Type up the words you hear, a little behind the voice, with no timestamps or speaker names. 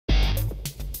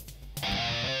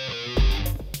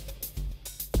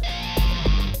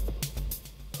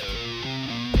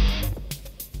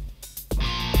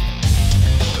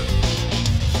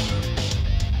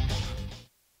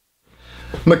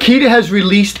Makita has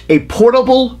released a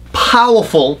portable,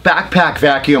 powerful backpack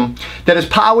vacuum that is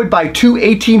powered by two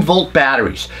 18-volt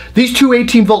batteries. These two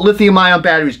 18-volt lithium-ion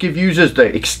batteries give users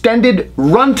the extended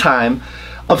runtime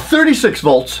of 36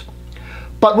 volts,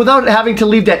 but without having to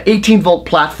leave that 18-volt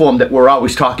platform that we're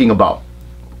always talking about.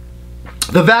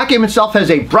 The vacuum itself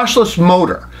has a brushless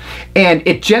motor, and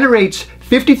it generates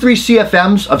 53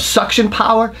 CFMs of suction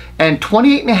power and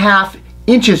 28.5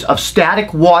 inches of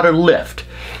static water lift.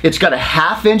 It's got a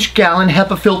half-inch gallon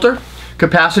Hepa filter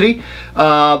capacity,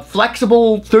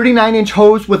 flexible 39-inch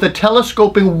hose with a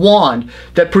telescoping wand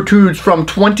that protrudes from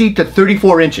 20 to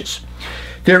 34 inches.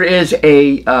 There is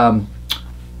a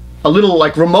little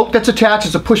like remote that's attached.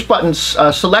 It's a push-button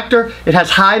selector. It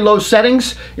has high-low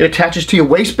settings. It attaches to your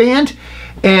waistband.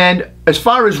 And as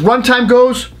far as runtime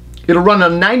goes, it'll run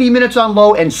on 90 minutes on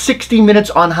low and 60 minutes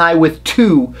on high with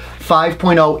two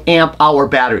 5.0 amp hour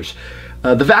batteries.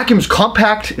 The vacuum is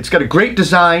compact. It's got a great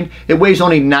design. It weighs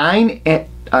only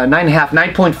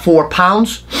 9.4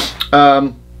 pounds.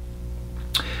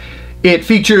 It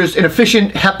features an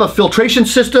efficient Hepa filtration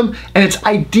system, and it's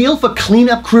ideal for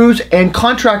cleanup crews and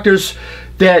contractors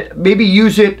that maybe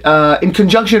use it in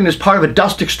conjunction as part of a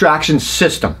dust extraction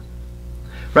system.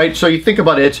 Right? So you think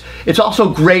about it, it's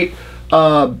also great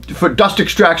for dust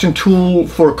extraction tool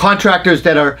for contractors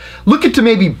that are looking to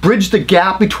maybe bridge the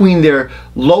gap between their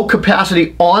low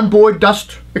capacity onboard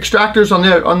dust extractors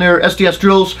on their SDS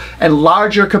drills and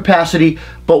larger capacity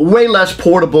but way less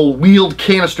portable wheeled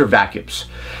canister vacuums.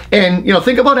 And you know,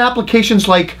 think about applications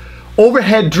like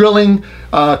overhead drilling,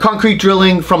 concrete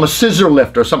drilling from a scissor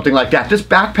lift or something like that. This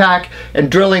backpack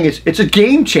and drilling it's a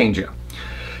game changer.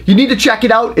 You need to check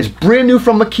it out. It's brand new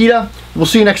from Makita. We'll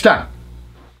see you next time.